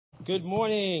Good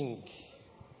morning.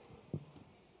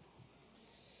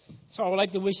 So I would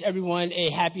like to wish everyone a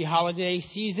happy holiday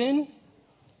season.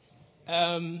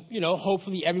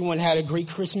 Hopefully everyone had a great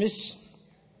Christmas.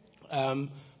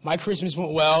 My Christmas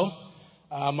went well.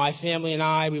 My family and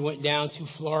I, we went down to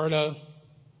Florida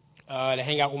to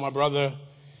hang out with my brother.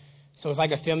 So it's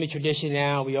like a family tradition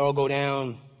now. We all go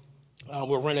down.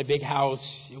 We'll rent a big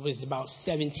house. It was about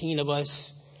 17 of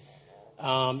us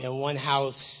in one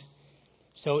house.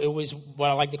 So it was what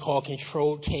I like to call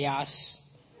controlled chaos.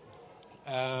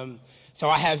 So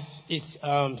I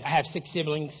have 6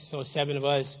 siblings, so 7 of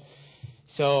us.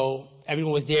 So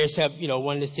everyone was there except,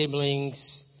 one of the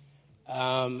siblings.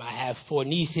 I have 4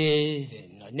 nieces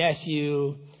and a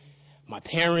nephew. My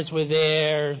parents were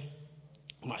there.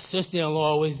 My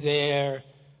sister-in-law was there.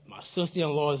 My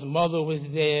sister-in-law's mother was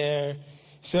there.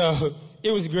 So it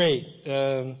was great.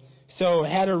 So I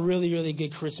had a really, really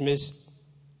good Christmas.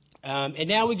 And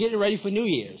now we're getting ready for New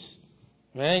Year's,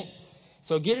 right?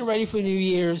 So getting ready for New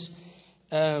Year's.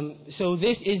 So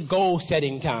this is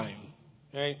goal-setting time,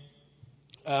 right?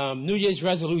 New Year's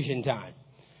resolution time.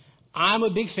 I'm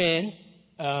a big fan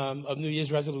of New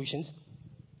Year's resolutions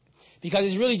because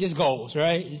it's really just goals,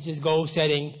 right? It's just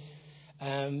goal-setting.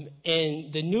 And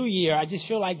the New Year, I just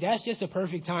feel like that's just a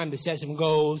perfect time to set some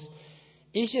goals.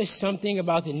 It's just something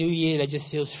about the New Year that just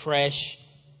feels fresh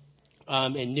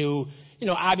and new.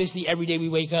 Obviously every day we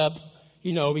wake up,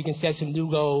 we can set some new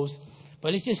goals.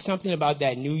 But it's just something about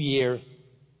that New Year,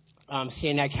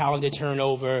 seeing that calendar turn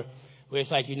over, where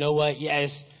it's like, you know what,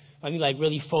 yes, let me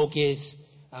really focus.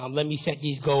 Let me set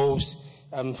these goals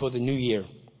for the New Year.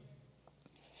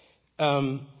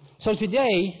 So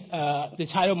today, the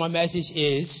title of my message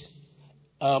is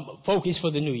Focus for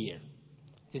the New Year.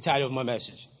 It's the title of my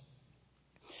message.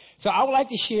 So I would like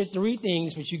to share 3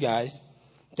 things with you guys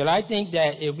that I think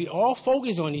that if we all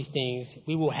focus on these things,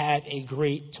 we will have a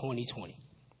great 2020.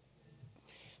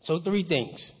 So 3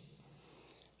 things.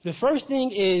 The first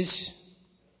thing is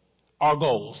our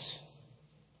goals.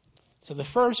 So the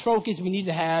first focus we need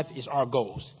to have is our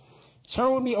goals.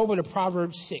 Turn with me over to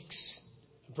Proverbs 6,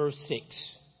 verse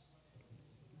 6.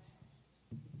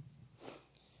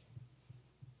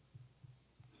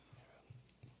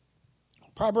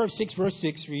 Proverbs 6, verse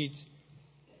 6 reads,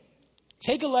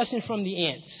 "Take a lesson from the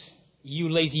ants, you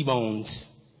lazy bones."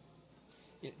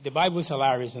 The Bible is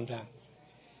hilarious sometimes.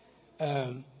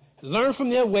 "Learn from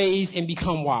their ways and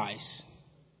become wise.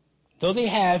 Though they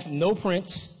have no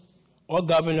prince or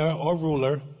governor or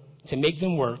ruler to make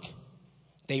them work,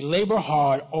 they labor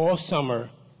hard all summer,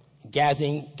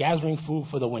 gathering food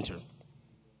for the winter."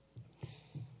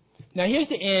 Now here's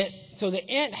the ant. So the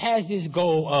ant has this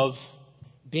goal of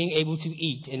being able to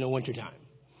eat in the wintertime.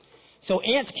 So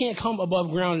ants can't come above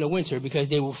ground in the winter because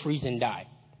they will freeze and die.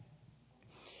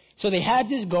 So they have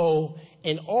this goal,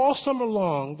 and all summer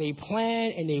long they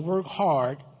plan and they work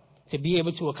hard to be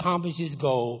able to accomplish this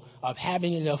goal of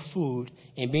having enough food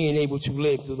and being able to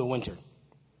live through the winter.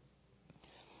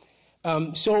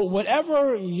 So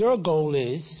whatever your goal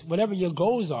is, whatever your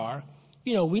goals are,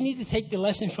 we need to take the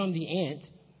lesson from the ant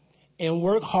and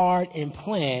work hard and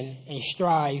plan and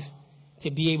strive to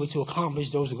be able to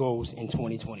accomplish those goals in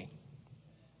 2020.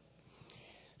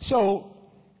 So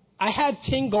I have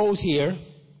 10 goals here.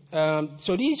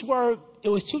 So it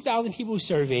was 2,000 people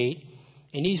surveyed,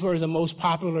 and these were the most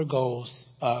popular goals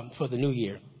for the new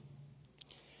year.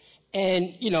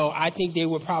 And, I think they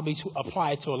would probably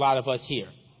apply to a lot of us here.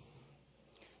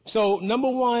 So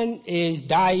number 1 is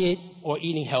diet or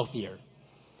eating healthier.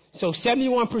 So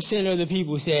 71% of the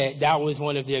people said that was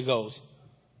one of their goals.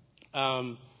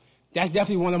 That's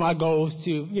definitely one of my goals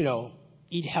to,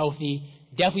 eat healthy.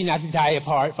 Definitely not the diet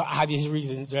part for obvious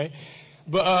reasons, right?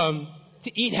 But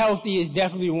to eat healthy is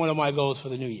definitely one of my goals for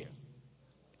the new year.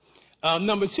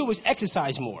 Number 2 is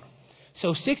exercise more.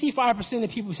 So 65% of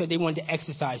people said they wanted to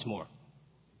exercise more.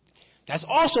 That's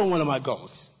also one of my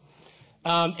goals.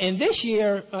 And this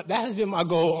year, that has been my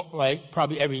goal,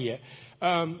 probably every year.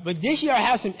 But this year I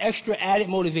have some extra added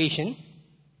motivation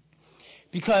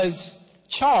because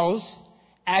Charles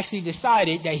actually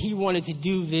decided that he wanted to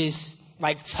do this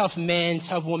tough man,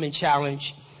 tough woman challenge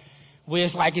where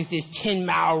it's this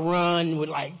 10-mile run with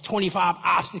 25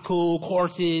 obstacle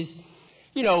courses.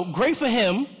 Great for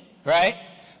him, right?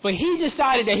 But he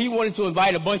decided that he wanted to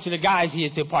invite a bunch of the guys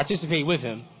here to participate with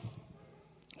him.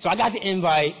 So I got the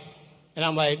invite, and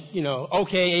I'm like,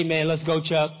 okay, amen, let's go,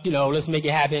 Chuck. Let's make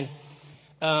it happen.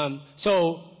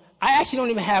 So I actually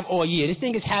don't even have all year. This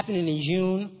thing is happening in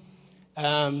June.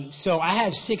 So I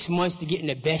have 6 months to get in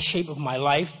the best shape of my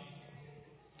life.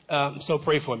 So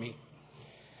pray for me.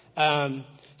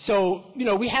 So,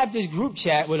 we have this group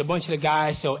chat with a bunch of the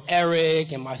guys. So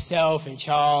Eric and myself and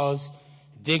Charles,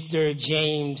 Victor,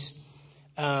 James.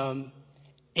 And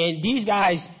these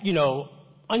guys,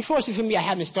 unfortunately for me, I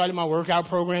haven't started my workout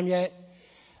program yet.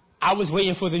 I was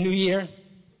waiting for the new year.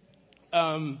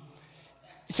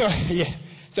 So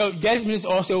Desmond is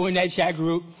also in that chat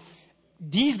group.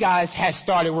 These guys had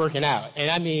started working out. And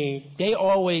I mean, they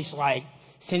always like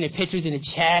sending pictures in the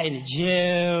chat in the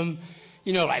gym,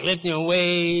 like lifting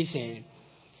weights, and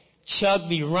Chuck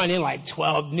be running like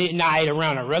 12 midnight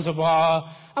around a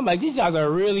reservoir. I'm like, these guys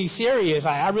are really serious.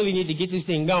 I really need to get this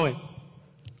thing going.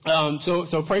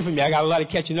 So pray for me. I got a lot of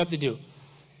catching up to do.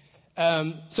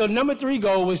 So number 3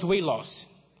 goal was weight loss.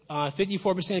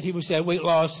 54% of people said weight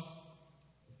loss.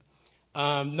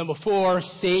 Number 4,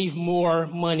 save more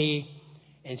money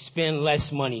and spend less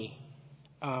money.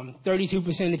 32%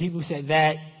 of the people said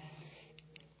that.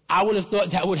 I would have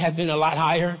thought that would have been a lot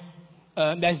higher.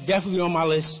 That's definitely on my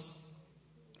list.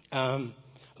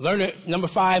 Number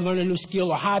 5, learn a new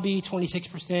skill or hobby,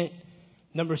 26%.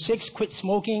 Number 6, quit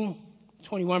smoking,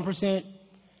 21%.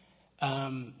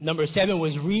 Number 7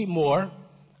 was read more.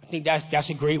 I think that's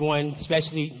a great one,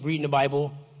 especially reading the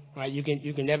Bible. Right? You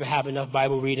can never have enough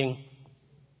Bible reading.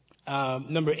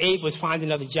 Number 8 was find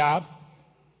another job.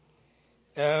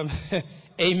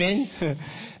 Amen.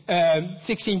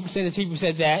 16% of people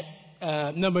said that.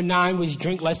 Number 9 was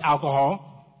drink less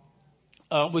alcohol,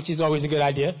 which is always a good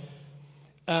idea.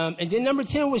 And then number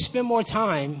 10 was spend more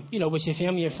time, with your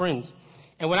family and friends.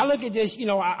 And when I look at this,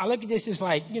 I look at this as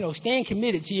like, staying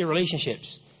committed to your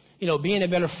relationships. Being a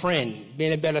better friend,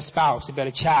 being a better spouse, a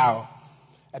better child,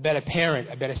 a better parent,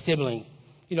 a better sibling.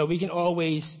 We can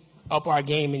always up our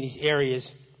game in these areas.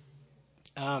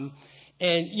 And,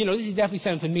 this is definitely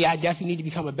something for me. I definitely need to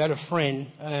become a better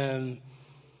friend.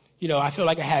 I feel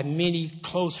like I have many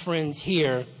close friends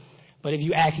here, but if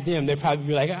you ask them, they'll probably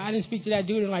be like, I didn't speak to that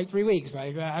dude in like 3 weeks.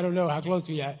 Like, I don't know how close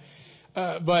we are.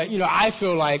 But, I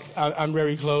feel like I'm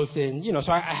very close, and,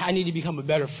 so I need to become a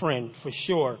better friend for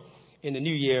sure in the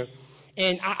new year.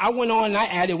 And I went on and I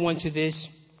added one to this,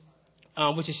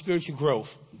 which is spiritual growth.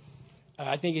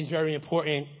 I think it's very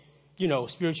important.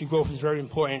 Spiritual growth is very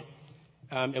important,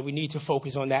 and we need to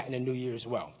focus on that in the new year as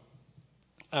well.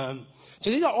 So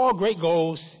these are all great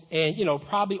goals, and,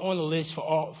 probably on the list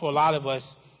for a lot of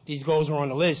us. These goals are on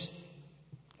the list.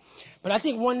 But I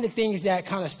think one of the things that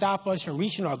kind of stop us from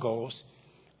reaching our goals,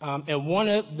 and one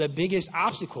of the biggest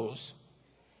obstacles,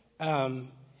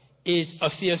 is a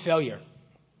fear of failure,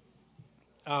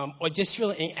 or just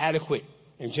feeling inadequate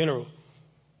in general.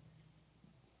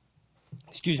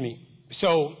 Excuse me.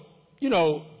 So,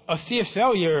 a fear of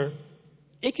failure,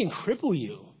 it can cripple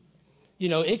you.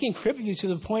 It can cripple you to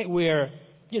the point where,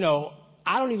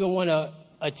 I don't even want to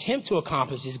attempt to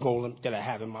accomplish this goal that I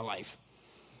have in my life.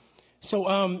 So,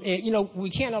 we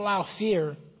can't allow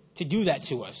fear to do that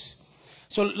to us.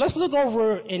 So let's look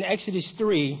over in Exodus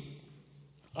 3.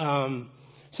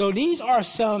 So these are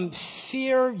some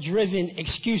fear-driven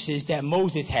excuses that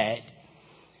Moses had,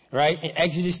 right, in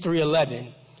Exodus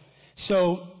 3:11.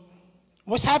 So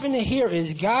what's happening here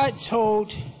is God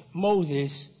told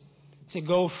Moses to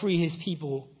go free his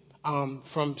people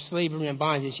from slavery and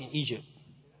bondage in Egypt.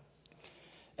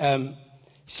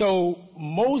 So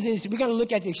Moses, we're going to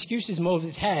look at the excuses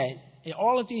Moses had, and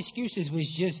all of the excuses was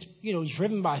just,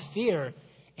 driven by fear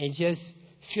and just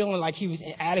feeling like he was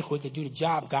inadequate to do the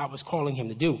job God was calling him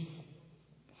to do.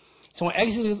 So in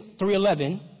Exodus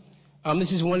 3:11,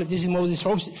 this is Moses'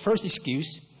 first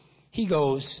excuse. He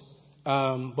goes,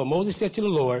 but Moses said to the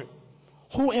Lord,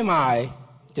 "Who am I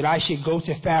that I should go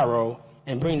to Pharaoh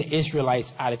and bring the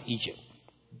Israelites out of Egypt?"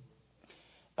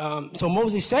 So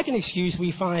Moses' second excuse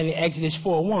we find in Exodus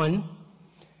 4:1.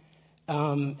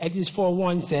 Exodus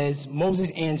 4:1 says,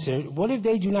 Moses answered, "What if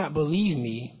they do not believe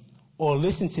me or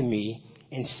listen to me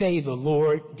and say the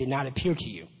Lord did not appear to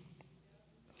you?"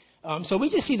 So we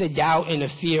just see the doubt and the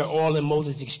fear all in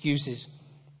Moses' excuses.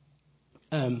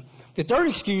 The third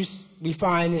excuse we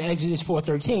find in Exodus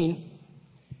 4:13.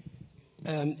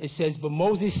 It says, but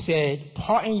Moses said,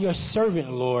 "Pardon your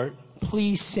servant, Lord.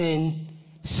 Please send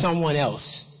someone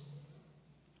else."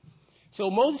 So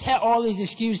Moses had all these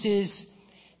excuses,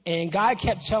 and God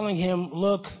kept telling him,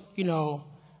 "Look,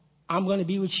 I'm going to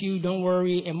be with you. Don't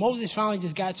worry." And Moses finally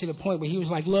just got to the point where he was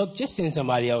like, "Look, just send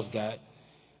somebody else, God.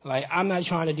 Like, I'm not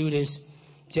trying to do this.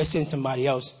 Just send somebody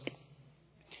else."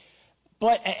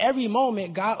 But at every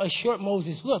moment, God assured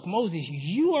Moses, "Look, Moses,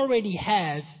 you already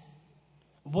have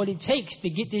what it takes to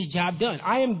get this job done.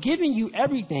 I am giving you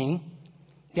everything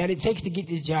that it takes to get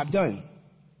this job done."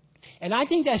 And I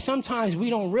think that sometimes we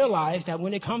don't realize that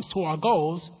when it comes to our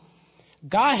goals,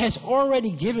 God has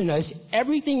already given us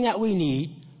everything that we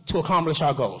need to accomplish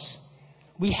our goals.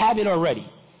 We have it already.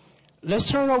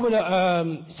 Let's turn over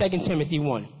to 2 Timothy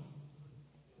 1.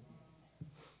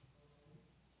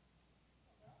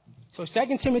 So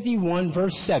 2 Timothy 1,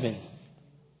 verse 7.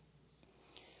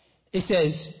 It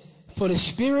says, "For the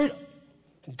Spirit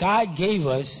God gave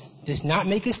us does not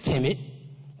make us timid,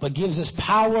 but gives us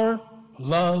power,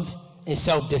 love, and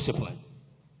self-discipline."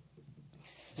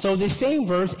 So the same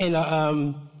verse in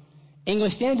the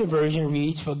English Standard Version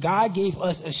reads, "For God gave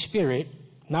us a spirit,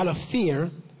 not of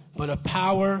fear, but of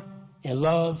power and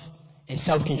love and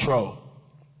self-control."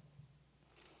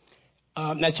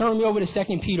 Now turn me over to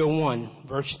 2 Peter 1,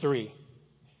 verse 3.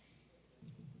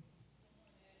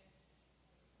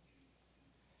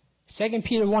 2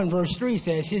 Peter 1, verse 3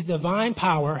 says, "His divine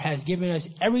power has given us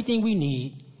everything we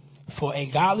need for a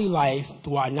godly life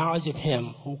through our knowledge of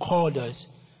Him who called us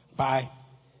by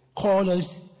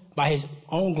His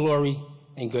own glory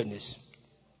and goodness."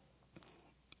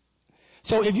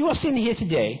 So if you are sitting here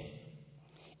today,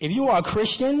 if you are a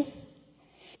Christian,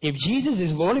 if Jesus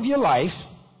is Lord of your life,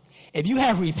 if you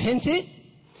have repented,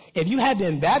 if you have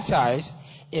been baptized,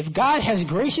 if God has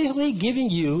graciously given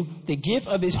you the gift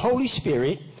of His Holy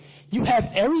Spirit, you have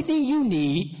everything you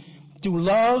need through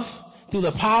love, through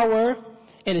the power,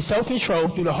 and the self-control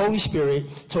through the Holy Spirit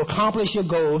to accomplish your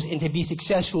goals and to be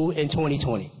successful in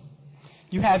 2020.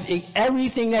 You have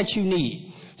everything that you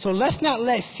need. So let's not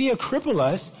let fear cripple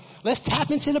us. Let's tap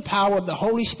into the power of the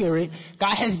Holy Spirit.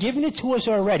 God has given it to us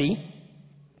already.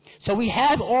 So we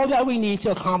have all that we need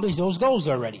to accomplish those goals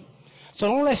already. So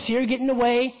don't let fear get in the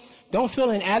way. Don't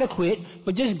feel inadequate,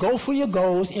 but just go for your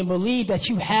goals and believe that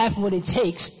you have what it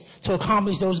takes to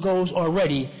accomplish those goals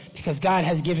already because God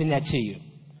has given that to you.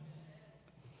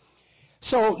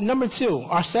 So number 2,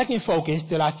 our second focus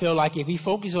that I feel like if we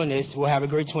focus on this, we'll have a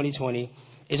great 2020,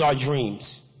 is our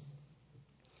dreams.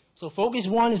 So focus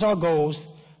 1 is our goals.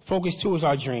 Focus 2 is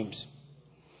our dreams.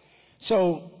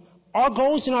 So our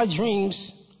goals and our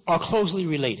dreams are closely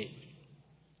related.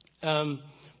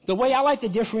 The way I like to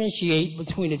differentiate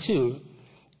between the two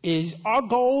is our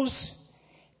goals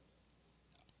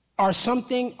are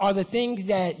the things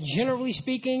that, generally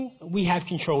speaking, we have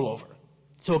control over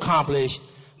to accomplish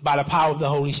by the power of the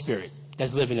Holy Spirit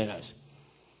that's living in us.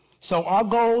 So our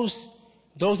goals,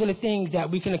 those are the things that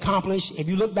we can accomplish. If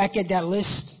you look back at that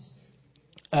list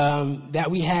that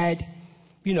we had,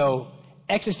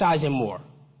 exercising more.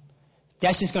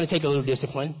 That's just going to take a little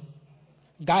discipline.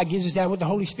 God gives us that with the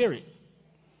Holy Spirit.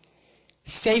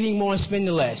 Saving more and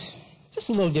spending less. Just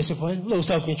a little discipline, a little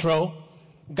self-control.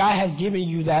 God has given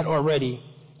you that already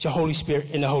to Holy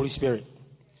Spirit in the Holy Spirit.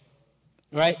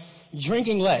 Right?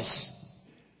 Drinking less.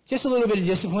 Just a little bit of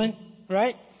discipline,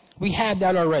 right? We have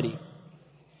that already.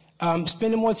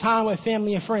 Spending more time with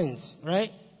family and friends, right?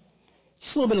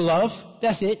 Just a little bit of love.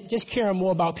 That's it. Just caring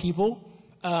more about people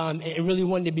and really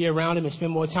wanting to be around them and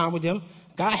spend more time with them.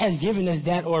 God has given us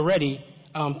that already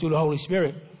through the Holy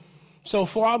Spirit. So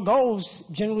for our goals,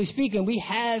 generally speaking, we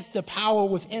have the power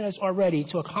within us already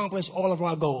to accomplish all of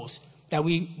our goals that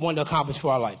we want to accomplish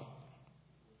for our life.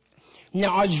 Now,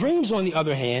 our dreams, on the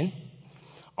other hand,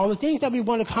 are the things that we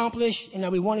want to accomplish and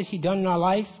that we want to see done in our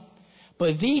life.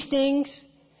 But these things,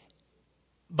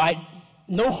 by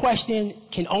no question,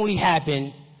 can only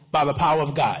happen by the power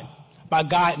of God, by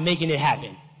God making it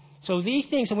happen. So these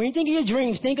things, so when you think of your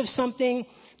dreams, think of something,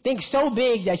 think so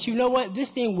big that you know what,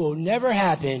 this thing will never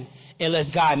happen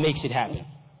unless God makes it happen.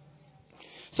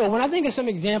 So when I think of some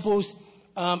examples,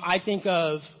 I think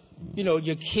of,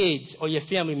 your kids or your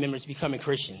family members becoming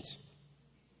Christians.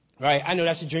 Right? I know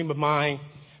that's a dream of mine,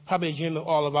 probably a dream of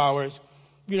all of ours.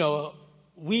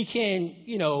 We can,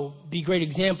 be great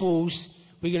examples.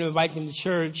 We can invite them to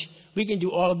church. We can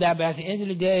do all of that. But at the end of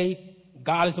the day,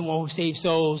 God is the one who saves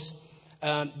souls.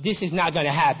 This is not going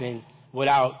to happen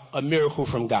without a miracle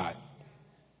from God.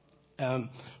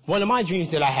 One of my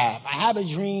dreams that I have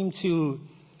a dream to,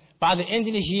 by the end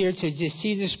of this year, to just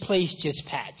see this place just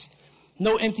packed.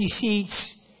 No empty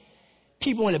seats,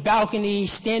 people in the balcony,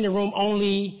 standing room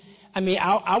only. I mean,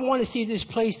 I want to see this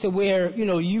place to where,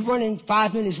 you running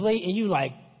 5 minutes late and you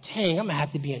like, dang, I'm going to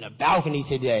have to be in the balcony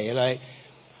today. Like,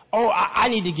 I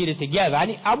need to get it together.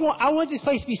 I want this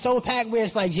place to be so packed where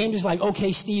it's like, James is like,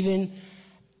 okay, Stephen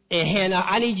and Hannah,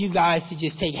 I need you guys to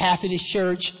just take half of this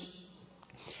church.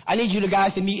 I need you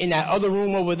guys to meet in that other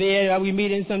room over there that we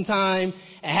meet in sometime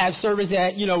and have service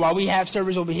while we have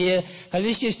service over here. Because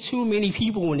there's just too many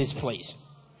people in this place.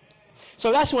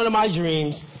 So that's one of my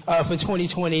dreams for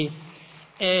 2020.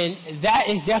 And that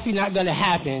is definitely not going to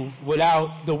happen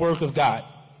without the work of God.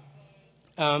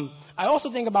 I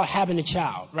also think about having a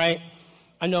child, right?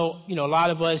 I know, a lot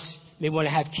of us may want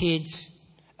to have kids,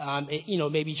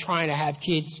 maybe trying to have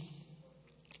kids.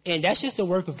 And that's just the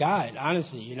work of God,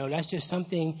 honestly. That's just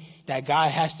something that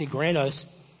God has to grant us,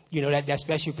 that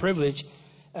special privilege.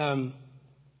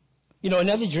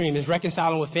 Another dream is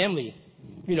reconciling with family,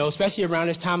 especially around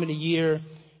this time of the year.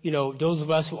 Those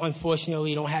of us who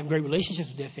unfortunately don't have great relationships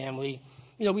with their family,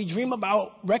 we dream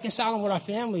about reconciling with our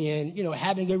family and,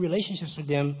 having good relationships with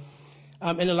them.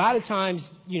 And a lot of times,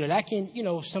 that can,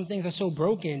 some things are so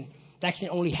broken that can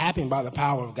only happen by the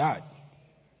power of God.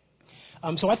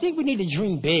 So I think we need to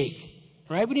dream big,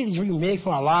 right? We need to dream big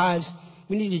for our lives.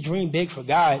 We need to dream big for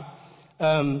God.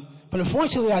 But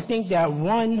unfortunately, I think that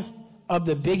one of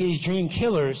the biggest dream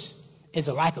killers is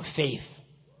a lack of faith.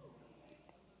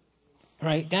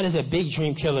 Right? That is a big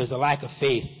dream killer, is a lack of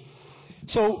faith.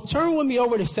 So turn with me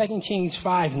over to 2 Kings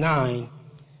 5:9,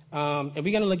 and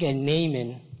we're going to look at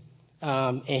Naaman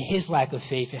and his lack of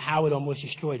faith and how it almost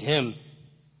destroyed him.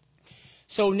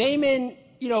 So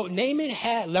Naaman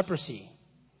had leprosy.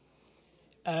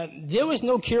 There was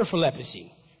no cure for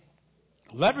leprosy.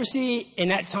 Leprosy in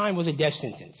that time was a death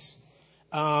sentence.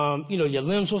 Your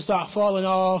limbs will start falling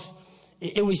off.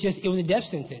 It was a death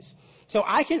sentence. So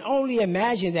I can only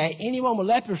imagine that anyone with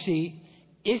leprosy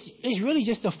is really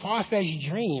just a far-fetched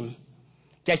dream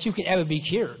that you can ever be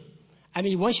cured. I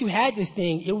mean, once you had this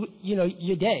thing,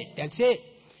 you're dead. That's it.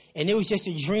 And it was just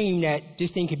a dream that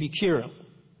this thing could be cured.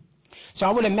 So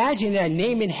I would imagine that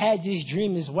Naaman had this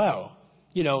dream as well.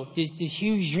 This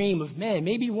huge dream of, man,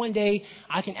 maybe one day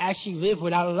I can actually live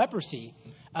without a leprosy.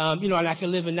 And I can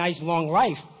live a nice long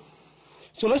life.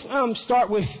 So let's start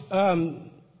with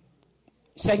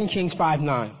 2 Kings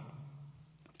 5:9.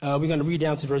 We're going to read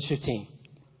down to verse 15.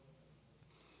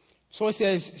 So it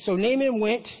says, so Naaman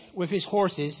went with his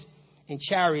horses and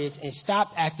chariots and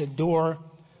stopped at the door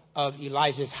of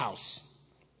Elijah's house.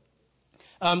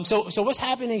 So what's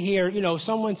happening here?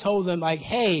 Someone told them like,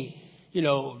 hey,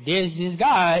 there's this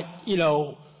God,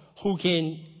 who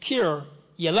can cure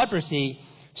your leprosy.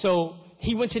 So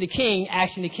he went to the king,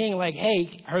 asking the king like,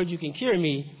 hey, I heard you can cure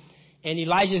me. And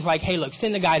Elijah's like, hey, look,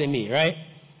 send the guy to me, right?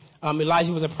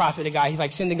 Elijah was a prophet, a guy. He's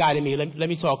like, send the guy to me. Let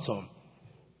me talk to him.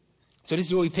 So this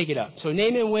is where we pick it up. So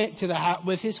Naaman went to the house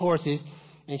with his horses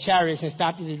and chariots and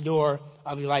stopped at the door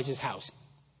of Elijah's house.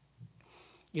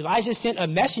 Elijah sent a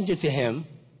messenger to him.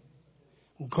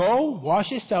 Go,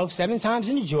 wash yourself 7 times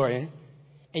in the Jordan,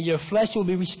 and your flesh will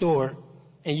be restored,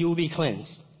 and you will be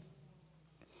cleansed.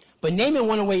 But Naaman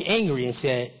went away angry and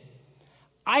said,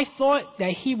 I thought that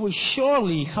he would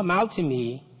surely come out to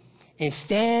me and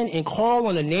stand and call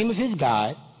on the name of his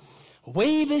God,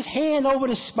 wave his hand over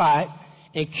the spot,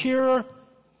 and cure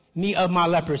me of my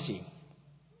leprosy.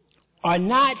 Are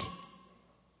not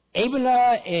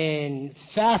Abana and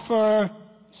Pharpar,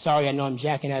 sorry, I know I'm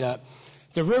jacking that up,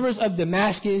 the rivers of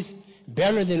Damascus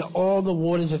better than all the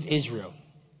waters of Israel?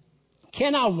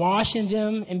 Can I wash in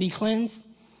them and be cleansed?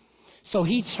 So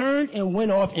he turned and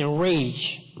went off in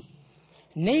rage.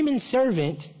 Naaman's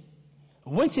servant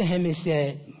went to him and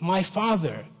said, my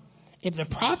father, if the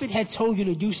prophet had told you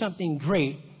to do something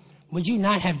great, would you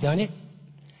not have done it?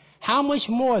 How much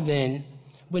more then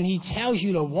when he tells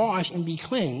you to wash and be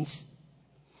cleansed?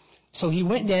 So he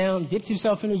went down, dipped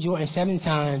himself in the Jordan 7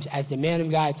 times as the man of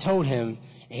God told him,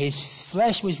 and his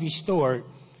flesh was restored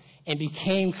and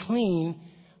became clean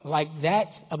like that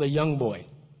of a young boy.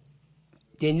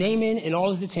 Then Naaman and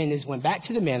all his attendants went back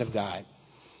to the man of God.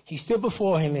 He stood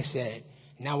before him and said,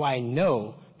 now I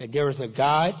know that there is a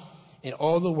God in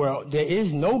all the world. There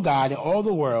is no God in all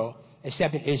the world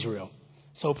except in Israel.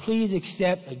 So please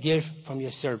accept a gift from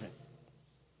your servant.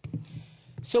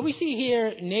 So we see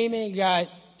here Naaman got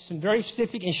some very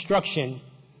specific instruction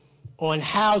on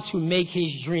how to make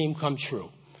his dream come true,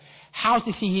 how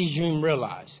to see his dream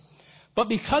realized. But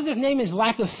because of Naaman's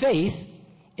lack of faith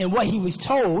in what he was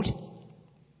told,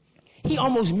 he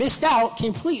almost missed out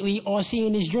completely on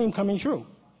seeing his dream coming true.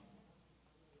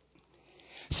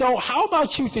 So how about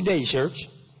you today, church?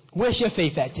 Where's your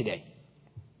faith at today?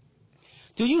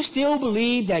 Do you still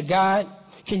believe that God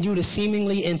can do the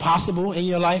seemingly impossible in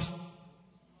your life?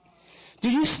 Do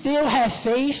you still have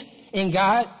faith in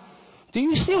God? Do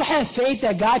you still have faith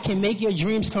that God can make your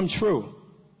dreams come true?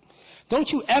 Don't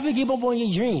you ever give up on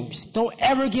your dreams. Don't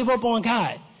ever give up on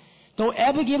God. Don't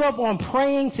ever give up on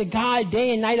praying to God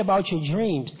day and night about your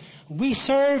dreams. We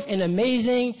serve an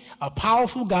amazing, a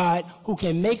powerful God who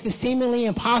can make the seemingly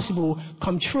impossible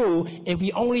come true if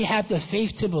we only have the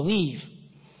faith to believe.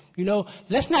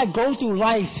 Let's not go through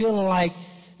life feeling like,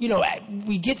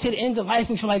 we get to the end of life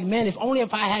and feel like, man,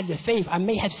 if I had the faith, I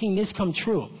may have seen this come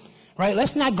true. Right?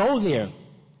 Let's not go there.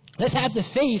 Let's have the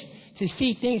faith to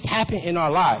see things happen in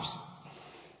our lives.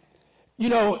 You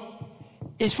know,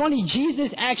 it's funny,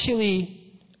 Jesus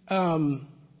actually, let's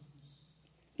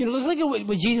look at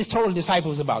what Jesus told the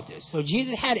disciples about this. So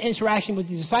Jesus had an interaction with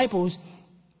the disciples,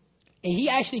 and he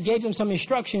actually gave them some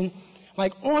instruction,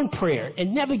 like on prayer,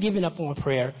 and never giving up on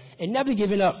prayer, and never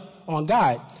giving up on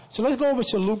God. So let's go over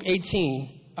to Luke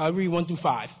 18. I'll read 1 through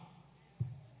 5.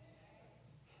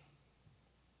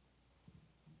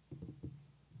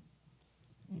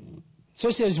 So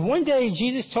it says, one day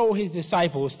Jesus told his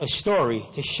disciples a story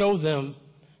to show them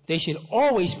they should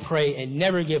always pray and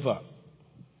never give up.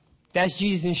 That's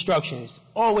Jesus' instructions.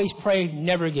 Always pray,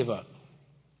 never give up.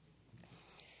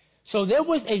 So there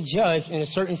was a judge in a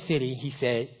certain city, he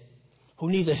said, who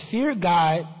neither feared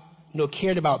God nor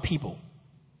cared about people.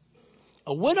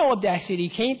 A widow of that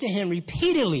city came to him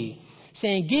repeatedly,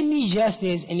 saying, give me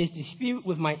justice in this dispute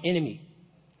with my enemy.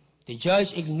 The judge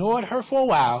ignored her for a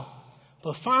while,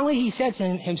 but finally he said to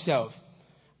himself,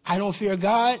 I don't fear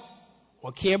God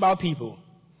or care about people,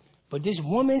 but this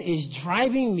woman is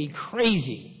driving me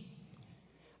crazy.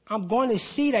 I'm going to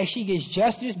see that she gets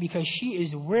justice because she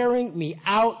is wearing me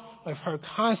out with her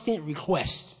constant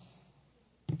requests.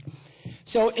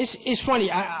 So it's funny.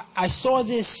 I saw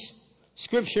this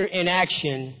scripture in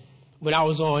action when I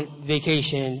was on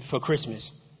vacation for Christmas.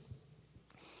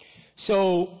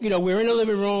 So, we're in the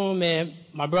living room, and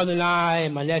my brother and I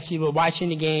and my nephew were watching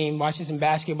the game, watching some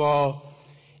basketball.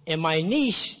 And my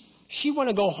niece, she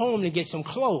wanted to go home to get some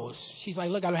clothes. She's like,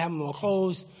 look, I don't have no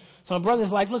clothes. So my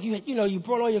brother's like, look, you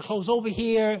brought all your clothes over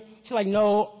here. She's like,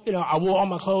 no, I wore all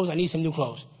my clothes. I need some new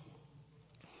clothes.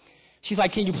 She's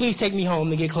like, can you please take me home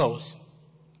to get clothes?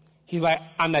 He's like,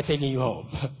 I'm not taking you home.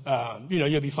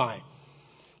 You'll be fine.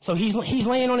 So he's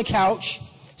laying on the couch.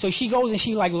 So she goes and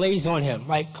she lays on him.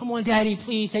 Like, come on, Daddy,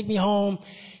 please take me home.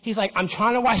 He's like, I'm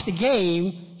trying to watch the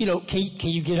game. Can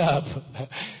you get up?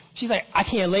 She's like, I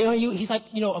can't lay on you. He's like,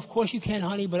 of course you can,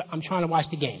 honey, but I'm trying to watch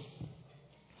the game.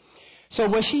 So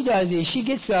what she does is she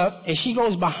gets up and she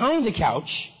goes behind the couch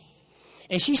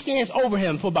and she stands over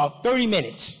him for about 30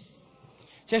 minutes.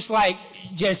 Just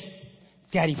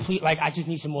Daddy, please, I just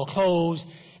need some more clothes.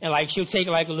 And she'll take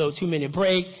a little 2-minute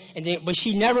break. But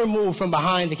she never moved from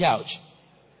behind the couch.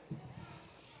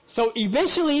 So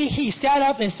eventually he sat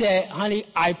up and said, honey,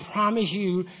 I promise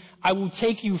you I will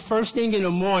take you first thing in the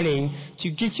morning to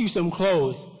get you some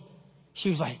clothes. She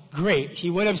was like, great. She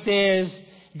went upstairs,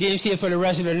 didn't see her for the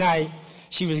rest of the night.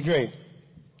 She was great.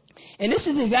 And this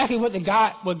is exactly what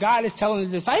God is telling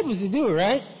the disciples to do,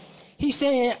 right? He's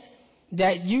saying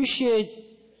that you should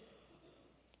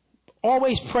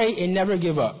always pray and never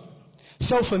give up.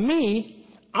 So for me,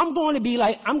 I'm going to be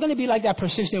like that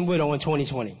persistent widow in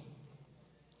 2020.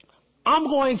 I'm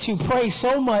going to pray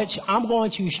so much, I'm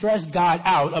going to stress God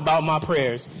out about my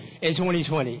prayers in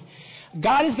 2020.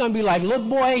 God is going to be like, look,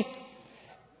 boy,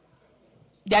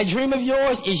 that dream of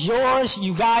yours is yours.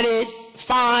 You got it.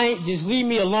 Fine. Just leave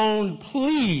me alone,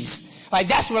 please.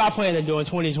 That's what I plan to do in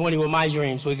 2020 with my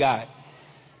dreams with God.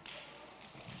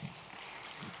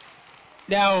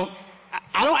 Now,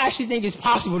 I don't actually think it's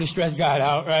possible to stress God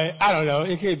out, right? I don't know.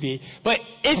 It could be. But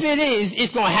if it is,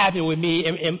 it's going to happen with me.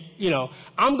 And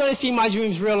I'm going to see my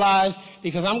dreams realized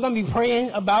because I'm going to be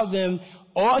praying about them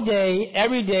all day,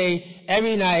 every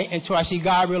night until I see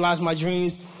God realize my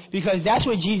dreams, because that's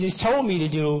what Jesus told me to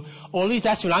do, or at least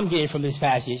that's what I'm getting from this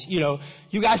passage.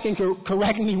 You guys can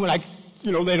correct me when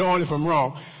later on if I'm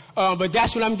wrong. But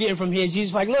that's what I'm getting from here. Jesus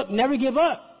is like, look, never give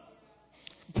up.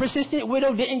 Persistent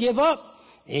widow didn't give up.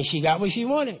 And she got what she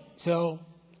wanted. So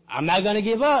I'm not going to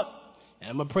give up.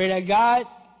 And I'm going to pray that God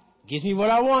gives me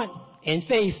what I want in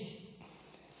faith.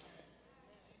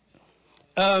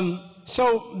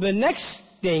 So the next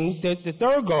thing, the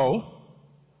third goal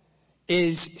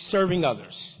is serving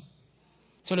others.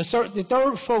 So the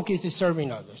third focus is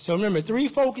serving others. So remember,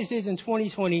 3 focuses in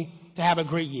 2020 to have a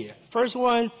great year. First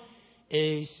one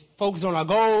is focus on our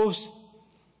goals,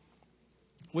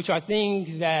 which are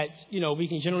things that, we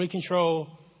can generally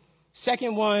control.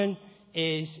 Second one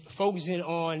is focusing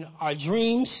on our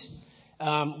dreams,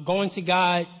 going to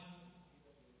God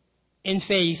in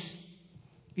faith,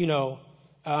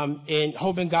 and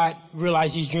hoping God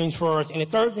realizes these dreams for us. And the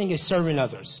third thing is serving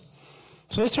others.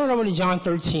 So let's turn over to John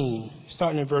 13,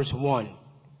 starting in verse 1.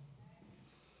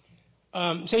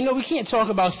 We can't talk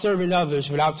about serving others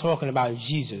without talking about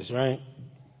Jesus, right?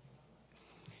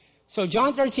 So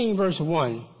John 13, verse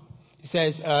 1, it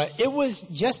says, it was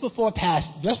just before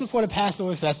the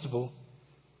Passover festival,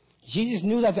 Jesus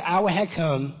knew that the hour had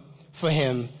come for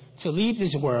him to leave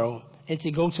this world and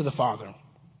to go to the Father.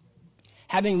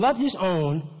 Having loved his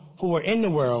own who were in the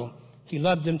world, he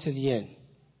loved them to the end.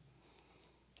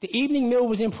 The evening meal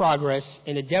was in progress,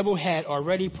 and the devil had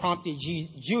already prompted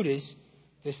Judas,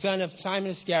 the son of Simon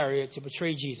Iscariot, to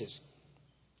betray Jesus.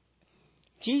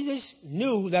 Jesus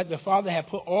knew that the Father had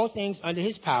put all things under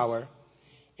his power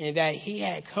and that he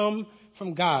had come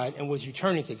from God and was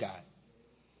returning to God.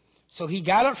 So he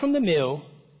got up from the meal,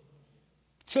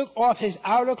 took off his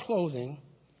outer clothing,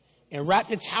 and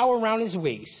wrapped a towel around his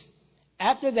waist.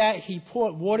 After that, he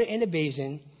poured water in the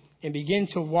basin and began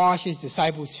to wash his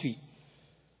disciples' feet.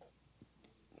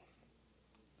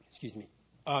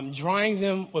 Drying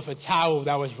them with a towel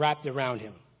that was wrapped around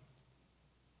him.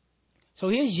 So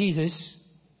here's Jesus,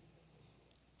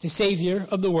 the Savior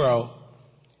of the world,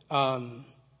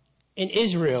 in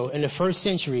Israel in the first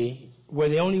century, where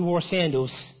they only wore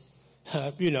sandals,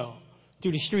 through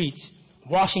the streets,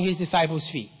 washing his disciples'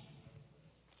 feet.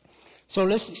 So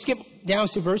let's skip down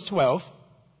to verse 12.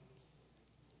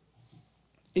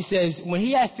 It says, when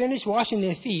he had finished washing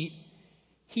their feet,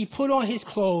 he put on his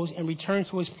clothes and returned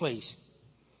to his place.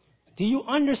 Do you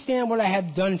understand what I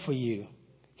have done for you?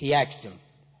 He asked them.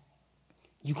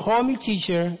 You call me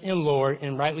teacher and Lord,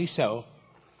 and rightly so,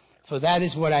 for that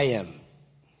is what I am.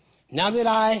 Now that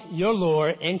I, your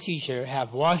Lord and teacher,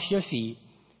 have washed your feet,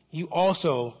 you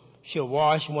also shall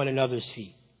wash one another's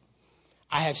feet.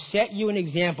 I have set you an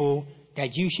example that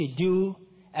you should do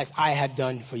as I have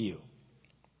done for you.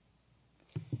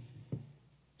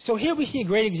 So here we see a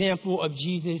great example of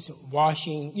Jesus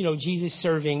washing, Jesus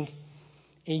serving.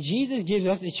 And Jesus gives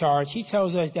us the charge. He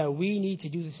tells us that we need to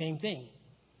do the same thing.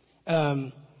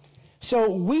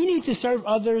 So we need to serve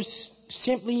others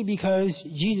simply because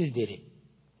Jesus did it.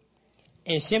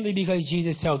 And simply because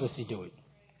Jesus tells us to do it.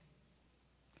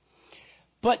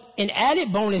 But an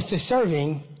added bonus to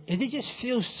serving is it just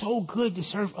feels so good to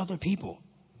serve other people.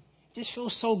 It just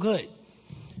feels so good.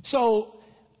 So,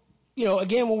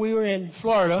 again, when we were in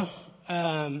Florida,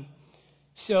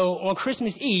 so on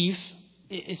Christmas Eve,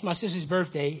 it's my sister's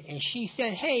birthday, and she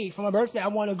said, hey, for my birthday, I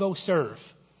want to go serve.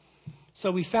 So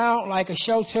we found like a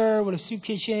shelter with a soup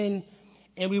kitchen,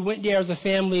 and we went there as a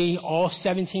family, all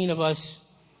 17 of us,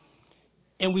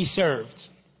 and we served.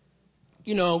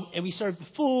 And we served the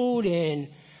food, and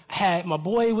I had my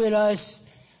boy with us,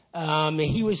 and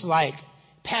he was like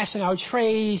passing out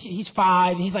trays. He's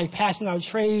 5, and he's like passing out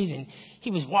trays, and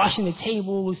he was washing the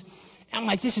tables. And I'm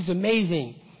like, this is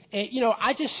amazing. And,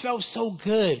 I just felt so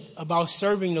good about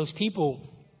serving those people.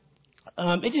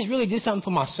 It just really did something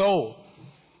for my soul.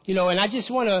 And I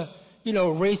just want to,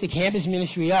 raise the campus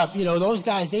ministry up. Those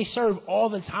guys, they serve all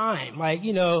the time. Like,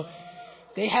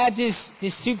 they had this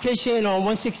soup kitchen on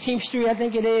 116th Street, I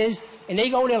think it is. And they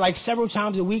go there like several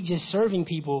times a week just serving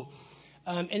people.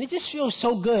 And it just feels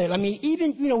so good. I mean,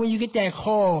 even, when you get that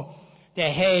call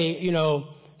that, hey,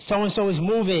 so-and-so is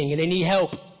moving and they need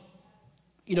help.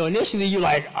 Initially you're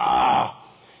like,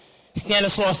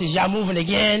 Stanislaus, is y'all moving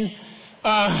again?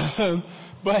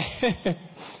 But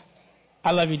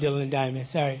I love you, Dylan and Diamond.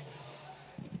 Sorry.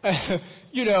 And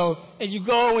you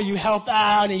go and you help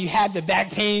out and you have the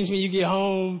back pains when you get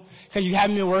home because you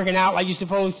haven't been working out like you're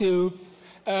supposed to.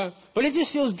 But it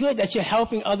just feels good that you're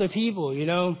helping other people,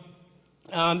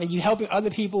 and you're helping other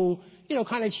people,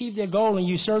 kind of achieve their goal, and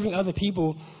you're serving other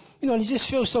people. And it just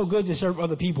feels so good to serve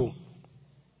other people.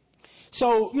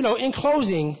 So, in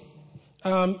closing,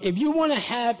 if you want to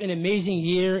have an amazing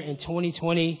year in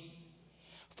 2020,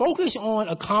 focus on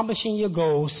accomplishing your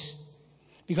goals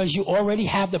because you already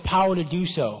have the power to do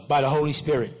so by the Holy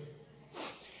Spirit.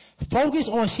 Focus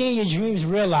on seeing your dreams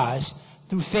realized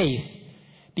through faith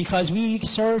because we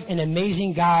serve an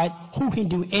amazing God who can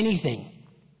do anything.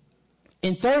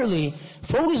 And thirdly,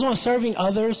 focus on serving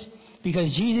others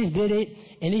because Jesus did it,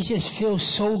 and it just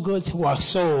feels so good to our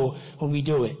soul when we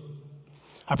do it.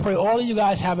 I pray all of you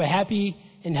guys have a happy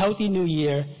and healthy new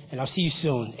year, and I'll see you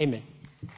soon. Amen.